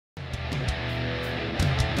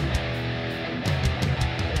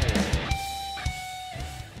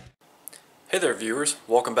Hey there viewers,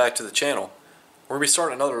 welcome back to the channel. We're going to be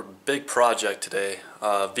starting another big project today.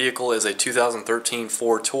 Vehicle is a 2013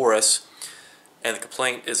 Ford Taurus and the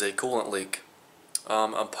complaint is a coolant leak.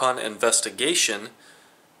 Upon investigation,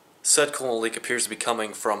 said coolant leak appears to be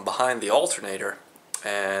coming from behind the alternator,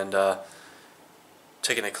 and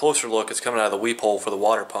taking a closer look, it's coming out of the weep hole for the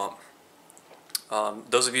water pump.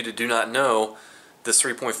 Those of you that do not know, this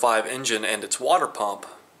 3.5 engine and its water pump,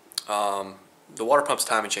 the water pump's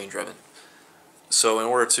timing chain driven. So in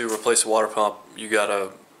order to replace the water pump, you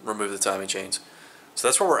gotta remove the timing chains. So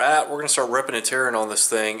that's where we're at. We're gonna start ripping and tearing on this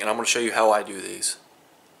thing, and I'm gonna show you how I do these.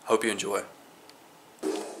 Hope you enjoy.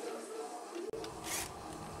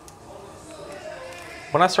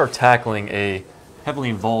 When I start tackling a heavily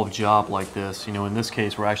involved job like this, you know, in this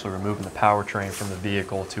case we're actually removing the powertrain from the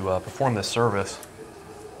vehicle to perform this service,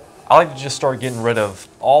 I like to just start getting rid of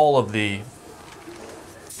all of the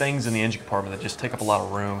things in the engine compartment that just take up a lot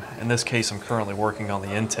of room. In this case, I'm currently working on the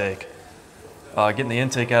intake. Getting the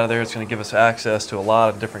intake out of there is going to give us access to a lot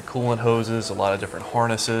of different coolant hoses, a lot of different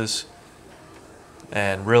harnesses,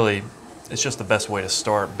 and really it's just the best way to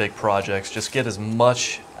start big projects. Just get as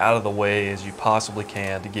much out of the way as you possibly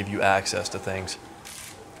can to give you access to things.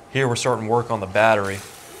 Here we're starting work on the battery.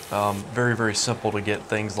 Very, very simple to get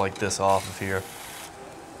things like this off of here.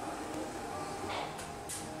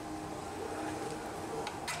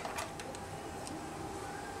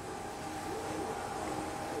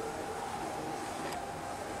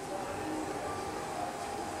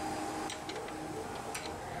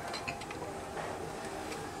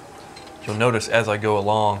 You'll notice as I go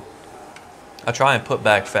along, I try and put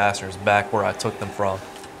back fasteners back where I took them from,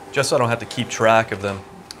 just so I don't have to keep track of them.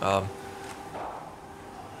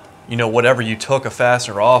 You know, whatever you took a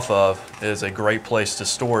fastener off of is a great place to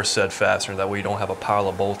store said fastener, that way you don't have a pile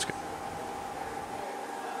of bolts.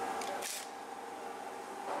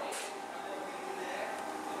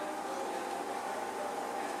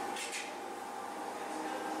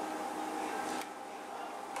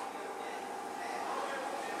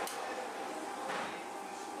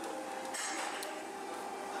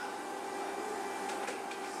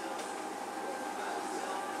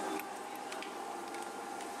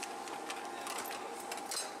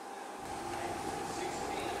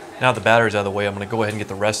 Now the battery's out of the way, I'm going to go ahead and get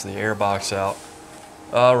the rest of the air box out.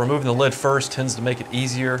 Removing the lid first tends to make it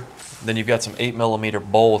easier. Then you've got some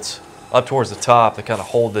 8mm bolts up towards the top that kind of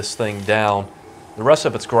hold this thing down. The rest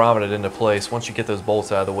of it's grommeted into place. Once you get those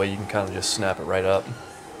bolts out of the way, you can kind of just snap it right up.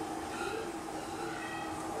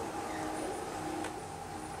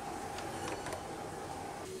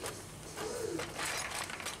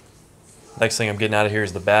 Next thing I'm getting out of here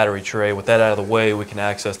is the battery tray. With that out of the way, we can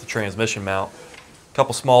access the transmission mount. A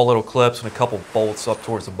couple small little clips and a couple bolts up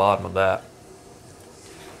towards the bottom of that.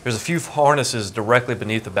 There's a few harnesses directly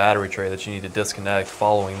beneath the battery tray that you need to disconnect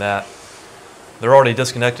following that. They're already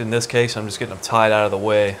disconnected in this case, I'm just getting them tied out of the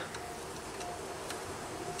way.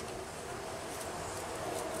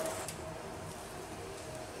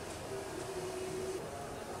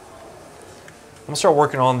 I'm going to start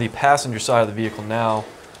working on the passenger side of the vehicle now.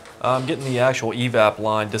 I'm getting the actual evap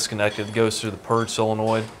line disconnected. It goes through the purge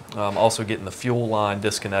solenoid. Also getting the fuel line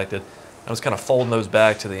disconnected. I'm just kind of folding those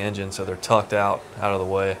back to the engine so they're tucked out of the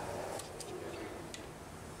way.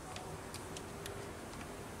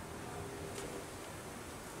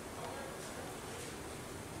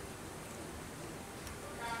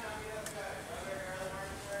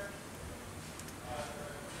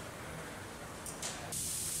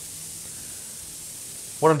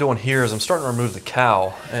 What I'm doing here is I'm starting to remove the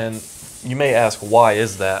cowl, and you may ask, why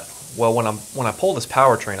is that? Well, when I pull this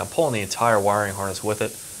powertrain, I'm pulling the entire wiring harness with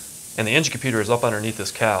it, and the engine computer is up underneath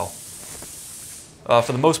this cowl.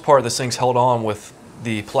 For the most part, this thing's held on with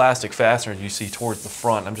the plastic fasteners you see towards the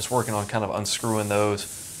front. I'm just working on kind of unscrewing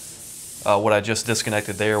those. What I just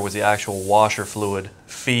disconnected there was the actual washer fluid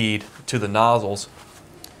feed to the nozzles.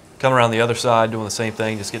 Coming around the other side, doing the same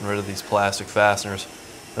thing, just getting rid of these plastic fasteners.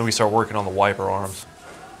 Then we start working on the wiper arms.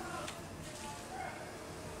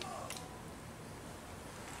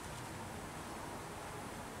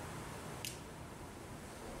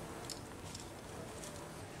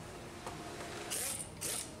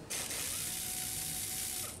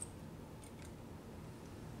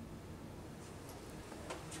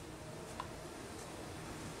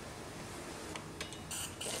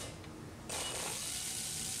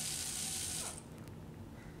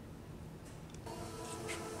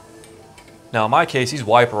 Now in my case, these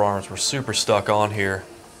wiper arms were super stuck on here,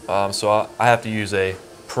 so I have to use a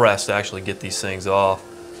press to actually get these things off.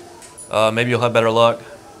 Maybe you'll have better luck.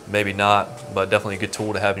 maybe not, but definitely a good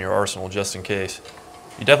tool to have in your arsenal just in case.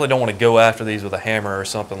 You definitely don't want to go after these with a hammer or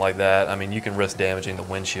something like that. I mean, you can risk damaging the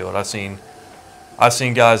windshield. I've seen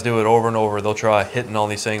guys do it over and over. They'll try hitting on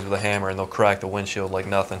these things with a hammer and they'll crack the windshield like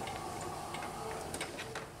nothing.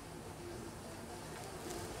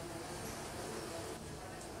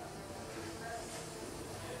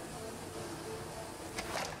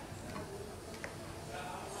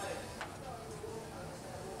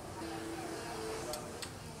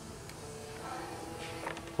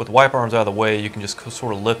 With wipe arms out of the way, you can just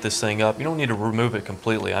sort of lift this thing up. You don't need to remove it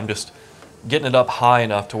completely. I'm just getting it up high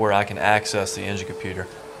enough to where I can access the engine computer.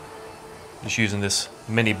 Just using this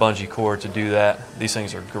mini bungee cord to do that. These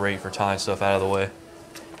things are great for tying stuff out of the way.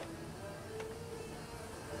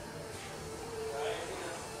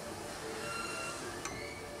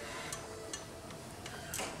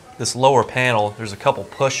 This lower panel, there's a couple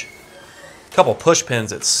push pins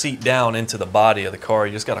that seat down into the body of the car.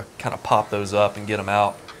 You just got to kind of pop those up and get them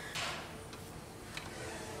out.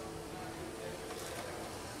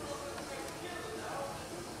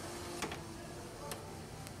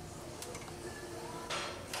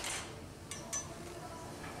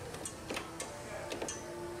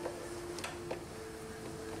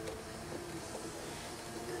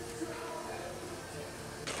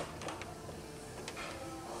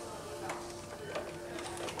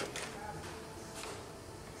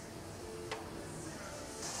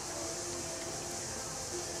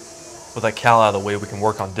 With that cowl out of the way, we can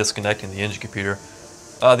work on disconnecting the engine computer.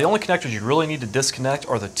 The only connectors you really need to disconnect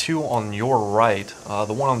are the two on your right.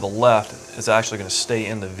 The one on the left is actually going to stay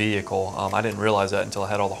in the vehicle. I didn't realize that until I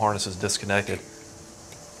had all the harnesses disconnected.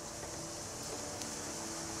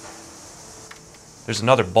 There's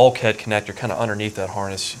another bulkhead connector kind of underneath that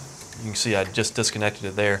harness. You can see I just disconnected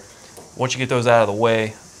it there. Once you get those out of the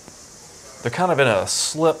way, they're kind of in a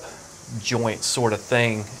slip joint sort of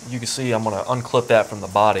thing. You can see I'm going to unclip that from the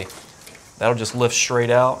body. That'll just lift straight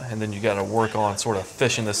out, and then you got to work on sort of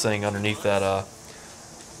fishing this thing underneath that a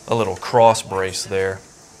little cross brace there.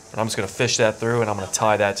 And I'm just going to fish that through, and I'm going to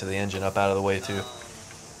tie that to the engine up out of the way too.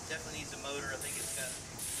 Definitely needs a motor. I think it's got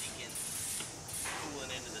leaking coolant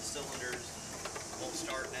into the cylinders. Won't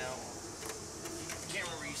start now. Can't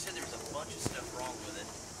remember. You said there was a bunch of stuff wrong with it.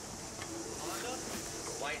 Honda,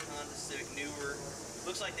 white Honda Civic, newer.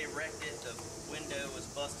 Looks like they wrecked it. The window was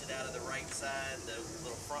busted out of the right side, the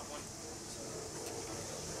little front one.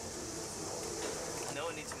 No,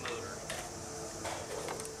 it needs a motor.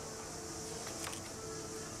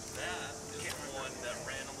 That is one that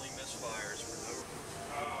randomly misfires for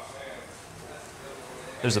no.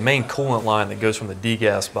 There's a main coolant line that goes from the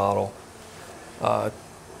degas bottle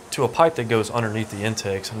to a pipe that goes underneath the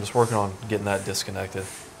intakes. I'm just working on getting that disconnected.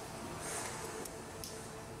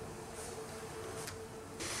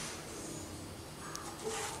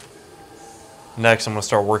 Next, I'm going to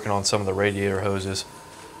start working on some of the radiator hoses.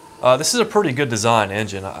 This is a pretty good design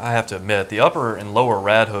engine, I have to admit. The upper and lower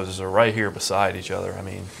rad hoses are right here beside each other. I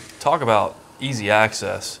mean, talk about easy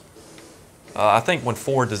access. I think when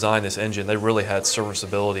Ford designed this engine, they really had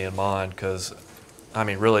serviceability in mind because, I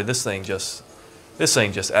mean, really, this thing just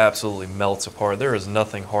absolutely melts apart. There is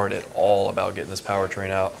nothing hard at all about getting this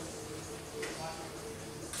powertrain out.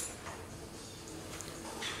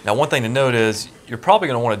 Now, one thing to note is you're probably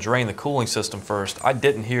going to want to drain the cooling system first. I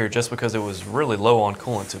didn't here just because it was really low on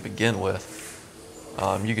coolant to begin with.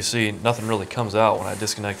 You can see nothing really comes out when I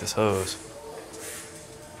disconnect this hose.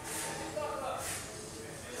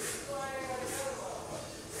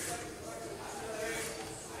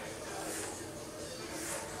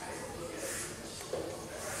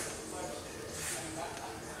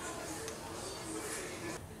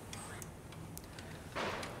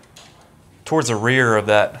 Towards the rear of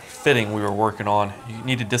that fitting we were working on, you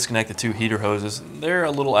need to disconnect the two heater hoses. They're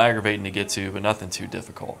a little aggravating to get to, but nothing too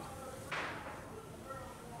difficult.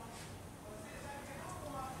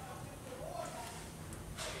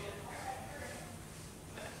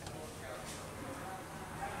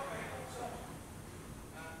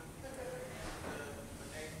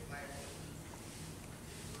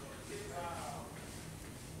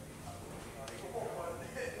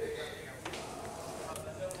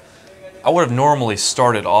 I would have normally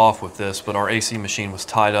started off with this, but our AC machine was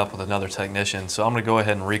tied up with another technician, so I'm going to go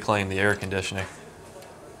ahead and reclaim the air conditioning.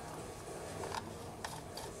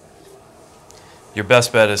 Your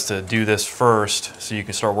best bet is to do this first so you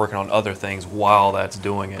can start working on other things while that's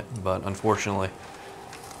doing it, but unfortunately,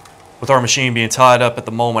 with our machine being tied up at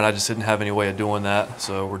the moment, I just didn't have any way of doing that,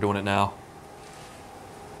 so we're doing it now.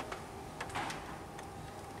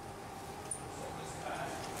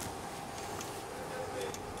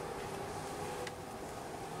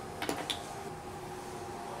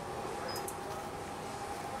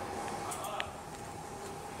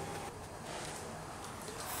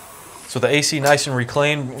 So the AC nice and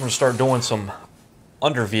reclaimed, we're going to start doing some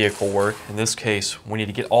under vehicle work. In this case, we need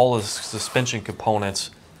to get all the suspension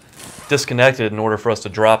components disconnected in order for us to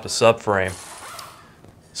drop the subframe.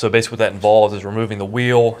 So basically what that involves is removing the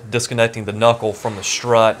wheel, disconnecting the knuckle from the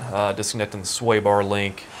strut, disconnecting the sway bar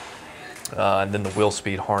link, and then the wheel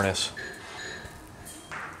speed harness.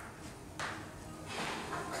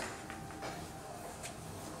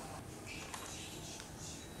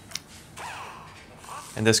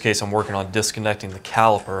 In this case, I'm working on disconnecting the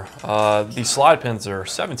caliper. These slide pins are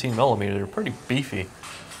 17 millimeter. They're pretty beefy.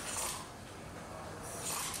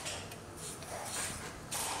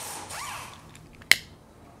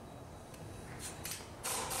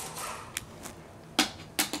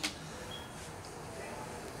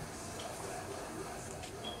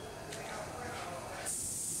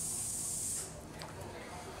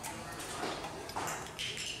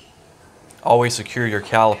 Always secure your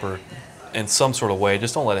caliper in some sort of way.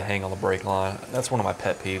 Just don't let it hang on the brake line. That's one of my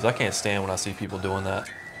pet peeves. I can't stand when I see people doing that.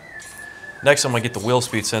 Next, I'm going to get the wheel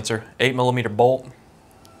speed sensor. 8 millimeter bolt.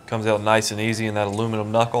 Comes out nice and easy in that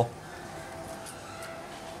aluminum knuckle.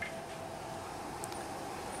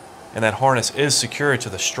 And that harness is secured to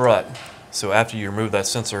the strut. So after you remove that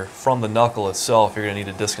sensor from the knuckle itself, you're going to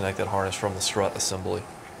need to disconnect that harness from the strut assembly.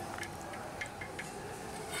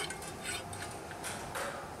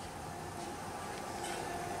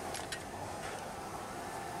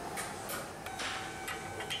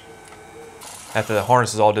 After the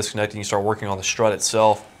harness is all disconnected, you start working on the strut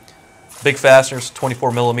itself. Big fasteners,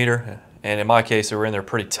 24 millimeter, and in my case, they were in there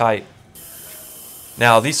pretty tight.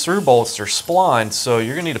 Now, these through bolts are splined, so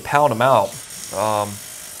you're going to need to pound them out.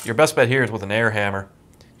 Your best bet here is with an air hammer.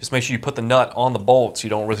 Just make sure you put the nut on the bolts so you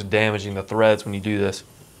don't risk damaging the threads when you do this.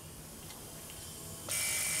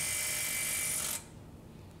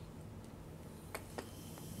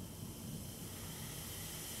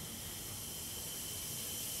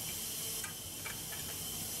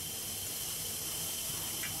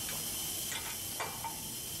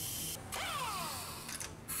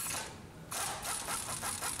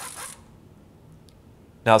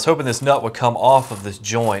 Now I was hoping this nut would come off of this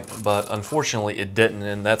joint, but unfortunately it didn't,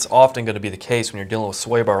 and that's often going to be the case when you're dealing with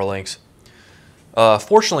sway bar links.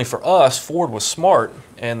 Fortunately for us, Ford was smart,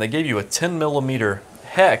 and they gave you a 10 millimeter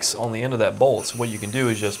hex on the end of that bolt. So what you can do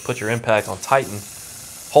is just put your impact on tighten,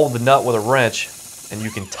 hold the nut with a wrench, and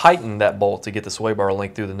you can tighten that bolt to get the sway bar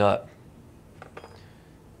link through the nut.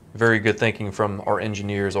 Very good thinking from our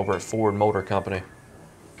engineers over at Ford Motor Company.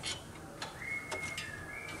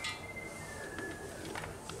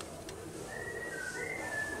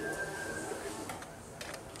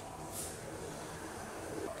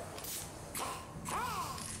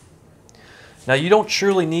 Now you don't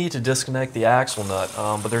surely need to disconnect the axle nut,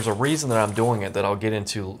 but there's a reason that I'm doing it that I'll get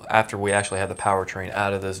into after we actually have the powertrain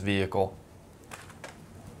out of this vehicle.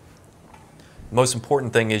 The most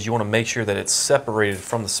important thing is you want to make sure that it's separated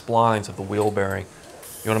from the splines of the wheel bearing.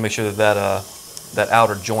 You want to make sure that that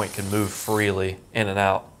outer joint can move freely in and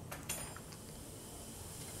out.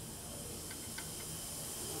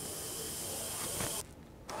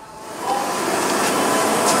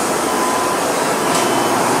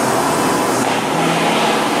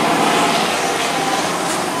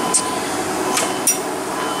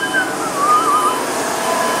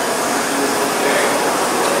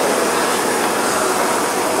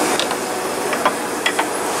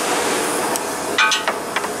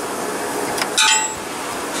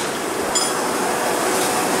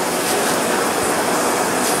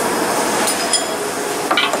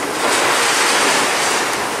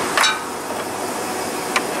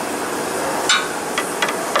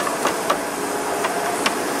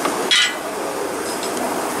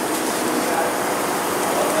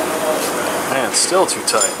 Man, still too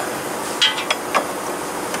tight.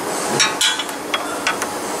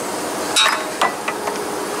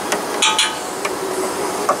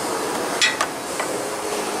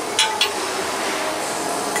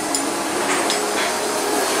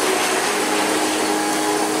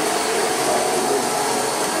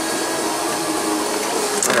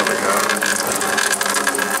 There we go.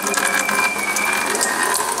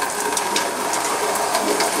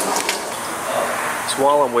 So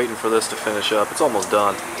while I'm waiting for this to finish up, it's almost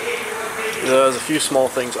done. There's a few small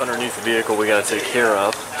things underneath the vehicle we got to take care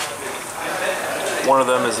of. One of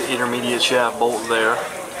them is the intermediate shaft bolt there.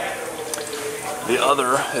 The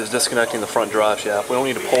other is disconnecting the front drive shaft. We don't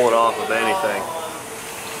need to pull it off of anything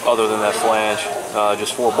other than that flange.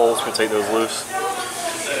 Just 4 bolts, we can take those loose.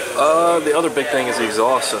 The other big thing is the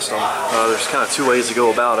exhaust system. There's kind of 2 ways to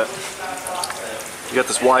go about it. You got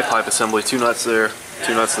this Y pipe assembly, 2 nuts there,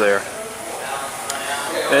 2 nuts there.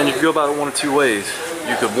 And you can go about it 1 of 2 ways.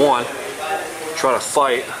 You could, one, try to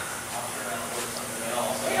fight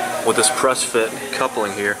with this press fit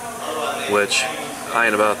coupling here, which I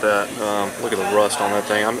ain't about that. Look at the rust on that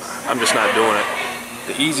thing. I'm just not doing it.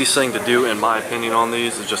 The easiest thing to do, in my opinion, on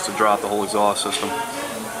these is just to drop the whole exhaust system.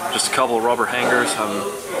 Just a couple of rubber hangers.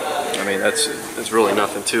 I mean, that's really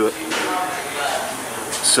nothing to it.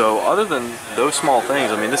 So other than those small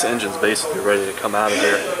things, I mean, this engine's basically ready to come out of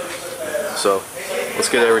here. So let's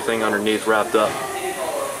get everything underneath wrapped up.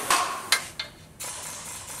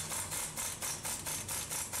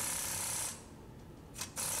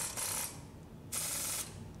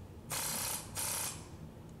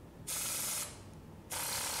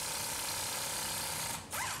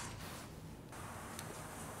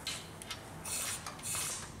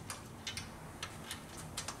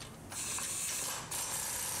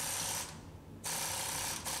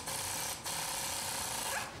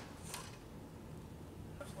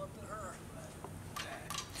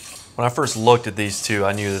 When I first looked at these two,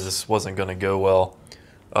 I knew that this wasn't going to go well.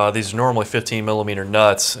 These are normally 15mm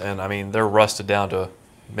nuts, and I mean, they're rusted down to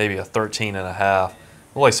maybe a 13.5. Looked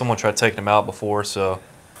like someone tried taking them out before, so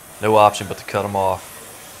no option but to cut them off.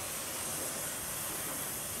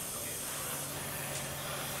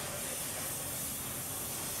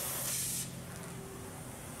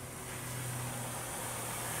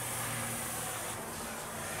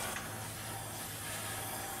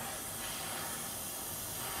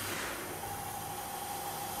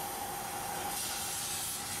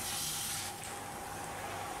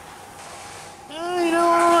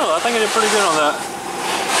 I think I did pretty good on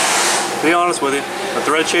that. To be honest with you, a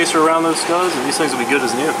thread chaser around those studs, and these things will be good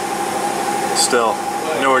as new. Still,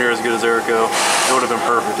 nowhere near as good as Erico. It would have been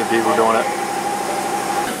perfect if people were doing it.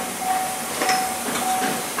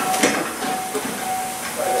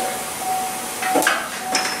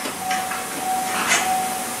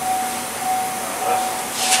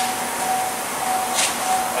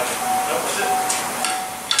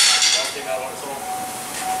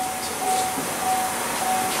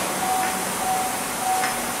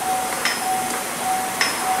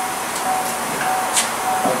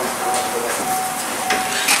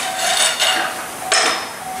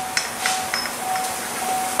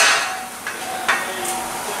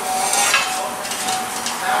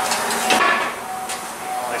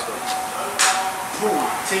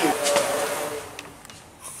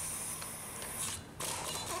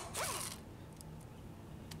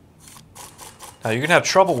 Now you're going to have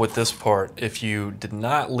trouble with this part if you did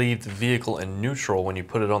not leave the vehicle in neutral when you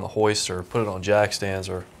put it on the hoist or put it on jack stands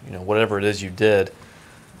or whatever it is you did.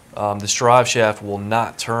 This drive shaft will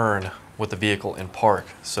not turn with the vehicle in park,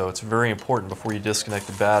 so it's very important before you disconnect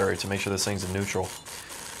the battery to make sure this thing's in neutral.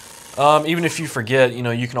 Even if you forget,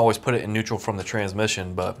 you can always put it in neutral from the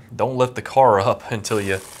transmission, but don't lift the car up until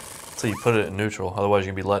you put it in neutral, otherwise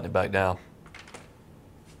you're going to be letting it back down.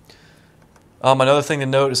 Another thing to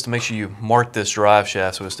note is to make sure you mark this drive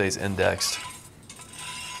shaft so it stays indexed.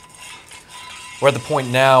 We're at the point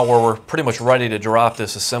now where we're pretty much ready to drop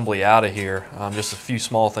this assembly out of here. Just a few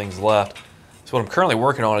small things left. So what I'm currently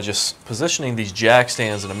working on is just positioning these jack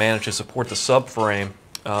stands in a manner to support the subframe,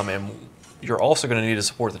 and you're also going to need to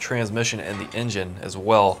support the transmission and the engine as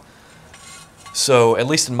well. So at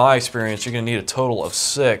least in my experience, you're going to need a total of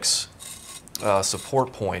 6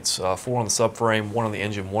 support points, 4 on the subframe, 1 on the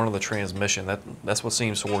engine, 1 on the transmission. That's what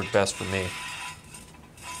seems to work best for me.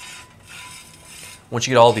 Once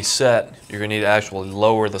you get all these set, you're going to need to actually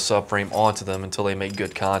lower the subframe onto them until they make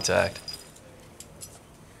good contact.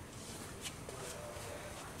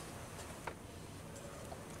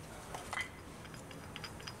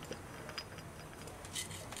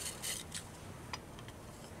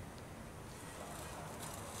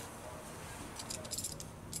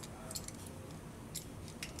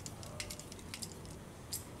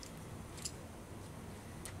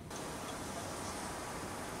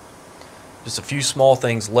 Just a few small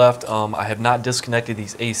things left. I have not disconnected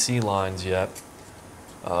these AC lines yet,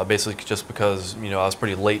 basically just because I was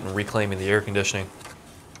pretty late in reclaiming the air conditioning.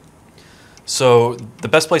 So the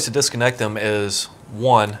best place to disconnect them is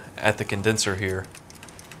one at the condenser here.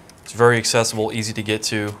 It's very accessible, easy to get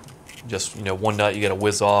to. Just one nut you got to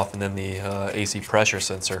whiz off, and then the AC pressure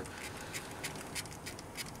sensor.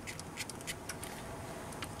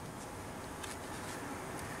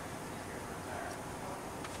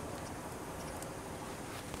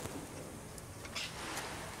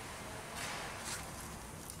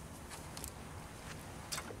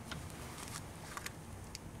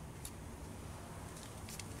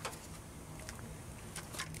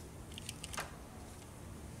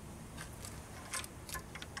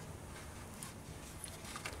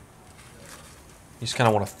 You just kind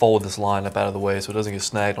of want to fold this line up out of the way so it doesn't get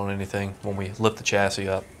snagged on anything when we lift the chassis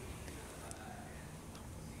up.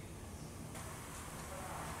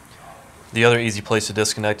 The other easy place to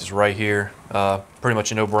disconnect is right here. Pretty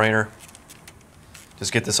much a no-brainer.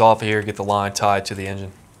 Just get this off of here, get the line tied to the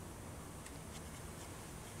engine.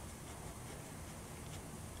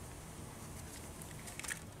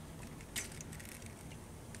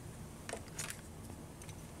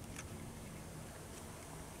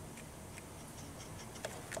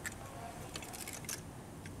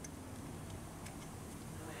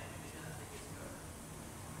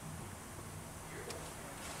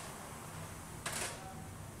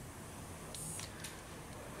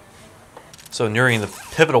 So nearing the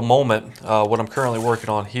pivotal moment, what I'm currently working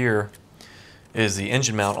on here is the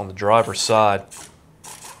engine mount on the driver's side.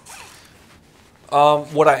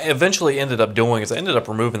 What I eventually ended up doing is I ended up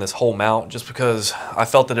removing this whole mount just because I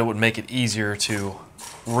felt that it would make it easier to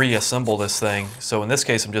reassemble this thing. So in this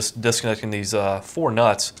case, I'm just disconnecting these 4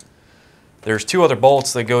 nuts. There's 2 other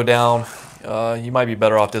bolts that go down. You might be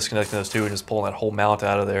better off disconnecting those 2 and just pulling that whole mount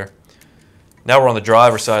out of there. Now we're on the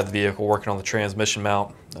driver's side of the vehicle working on the transmission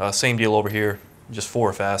mount. Same deal over here, just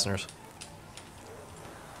 4 fasteners.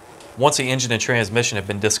 Once the engine and transmission have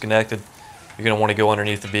been disconnected, you're going to want to go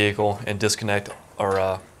underneath the vehicle and disconnect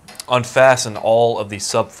or unfasten all of the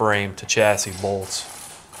subframe to chassis bolts.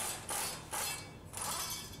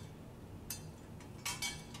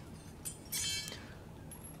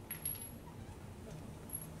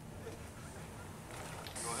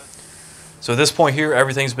 So at this point here,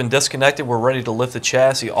 everything's been disconnected. We're ready to lift the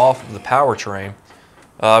chassis off of the powertrain.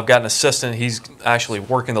 I've got an assistant. He's actually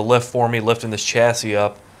working the lift for me, lifting this chassis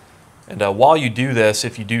up. And while you do this,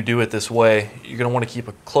 if you do it this way, you're going to want to keep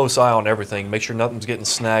a close eye on everything. Make sure nothing's getting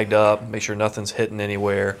snagged up. Make sure nothing's hitting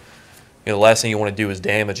anywhere. You know, the last thing you want to do is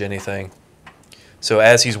damage anything. So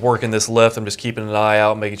as he's working this lift, I'm just keeping an eye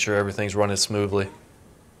out, making sure everything's running smoothly.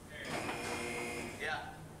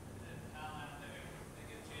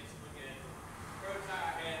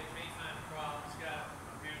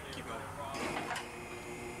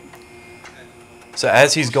 So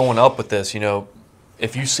as he's going up with this, you know,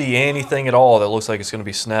 if you see anything at all that looks like it's going to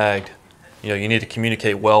be snagged, you know, you need to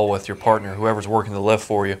communicate well with your partner, whoever's working the lift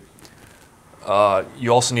for you.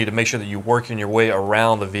 You also need to make sure that you're working your way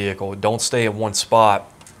around the vehicle. Don't stay in one spot.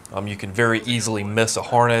 You can very easily miss a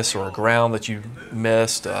harness or a ground that you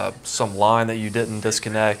missed, some line that you didn't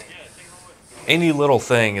disconnect. Any little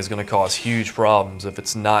thing is going to cause huge problems if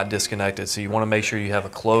it's not disconnected. So you want to make sure you have a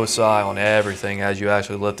close eye on everything as you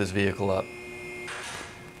actually lift this vehicle up.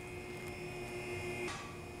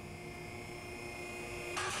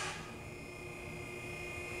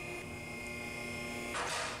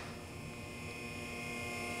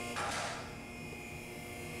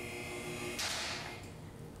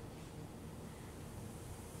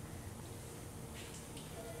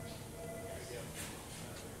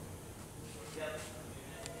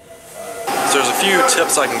 So there's a few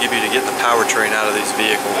tips I can give you to get the powertrain out of these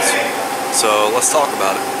vehicles. So let's talk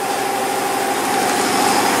about it.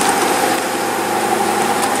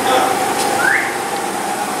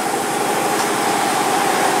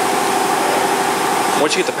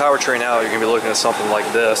 Once you get the powertrain out, you're going to be looking at something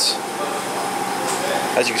like this.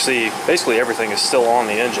 As you can see, basically everything is still on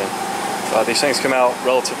the engine. These things come out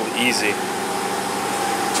relatively easy.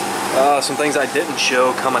 Some things I didn't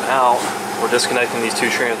show coming out. We're disconnecting these 2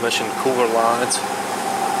 transmission cooler lines.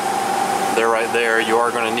 They're right there. You are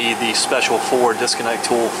going to need the special Ford disconnect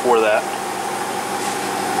tool for that.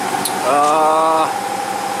 I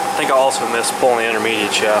think I also missed pulling the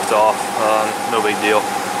intermediate shaft off. No big deal.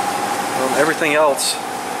 Everything else,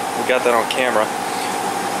 we got that on camera.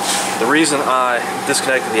 The reason I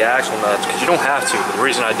disconnected the axle nuts, because you don't have to, but the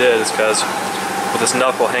reason I did is because with this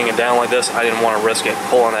knuckle hanging down like this, I didn't want to risk it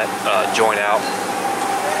pulling that joint out.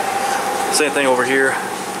 Same thing over here.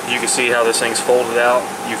 You can see how this thing's folded out.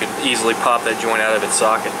 You can easily pop that joint out of its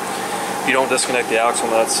socket. You don't disconnect the axle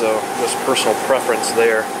nuts, so there's personal preference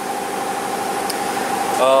there.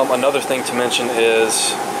 Another thing to mention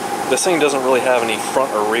is this thing doesn't really have any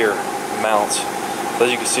front or rear mounts. So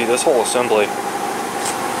as you can see, this whole assembly,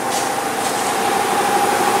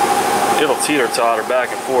 it'll teeter-totter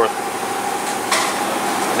back and forth.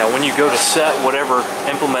 Now when you go to set whatever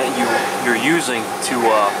implement you're using to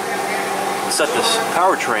set this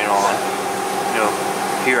powertrain on, you know,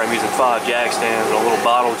 here I'm using 5 jack stands and a little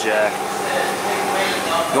bottle jack.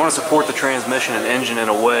 You want to support the transmission and engine in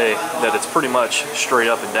a way that it's pretty much straight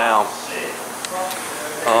up and down.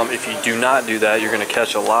 If you do not do that, you're going to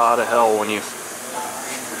catch a lot of hell when you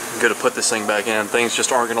go to put this thing back in. Things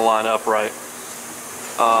just aren't going to line up right.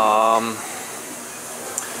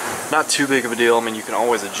 Not too big of a deal. I mean, you can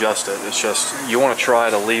always adjust it. It's just you want to try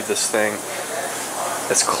to leave this thing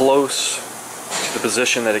as close to the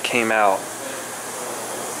position that it came out.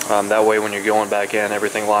 That way when you're going back in,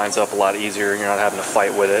 everything lines up a lot easier and you're not having to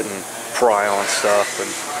fight with it and pry on stuff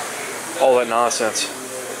and all that nonsense.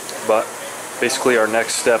 But basically our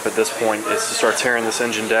next step at this point is to start tearing this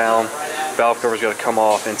engine down. Valve cover's got to come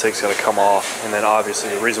off, intake's got to come off, and then obviously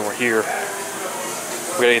the reason we're here,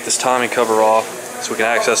 we got to get this timing cover off so we can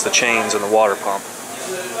access the chains and the water pump.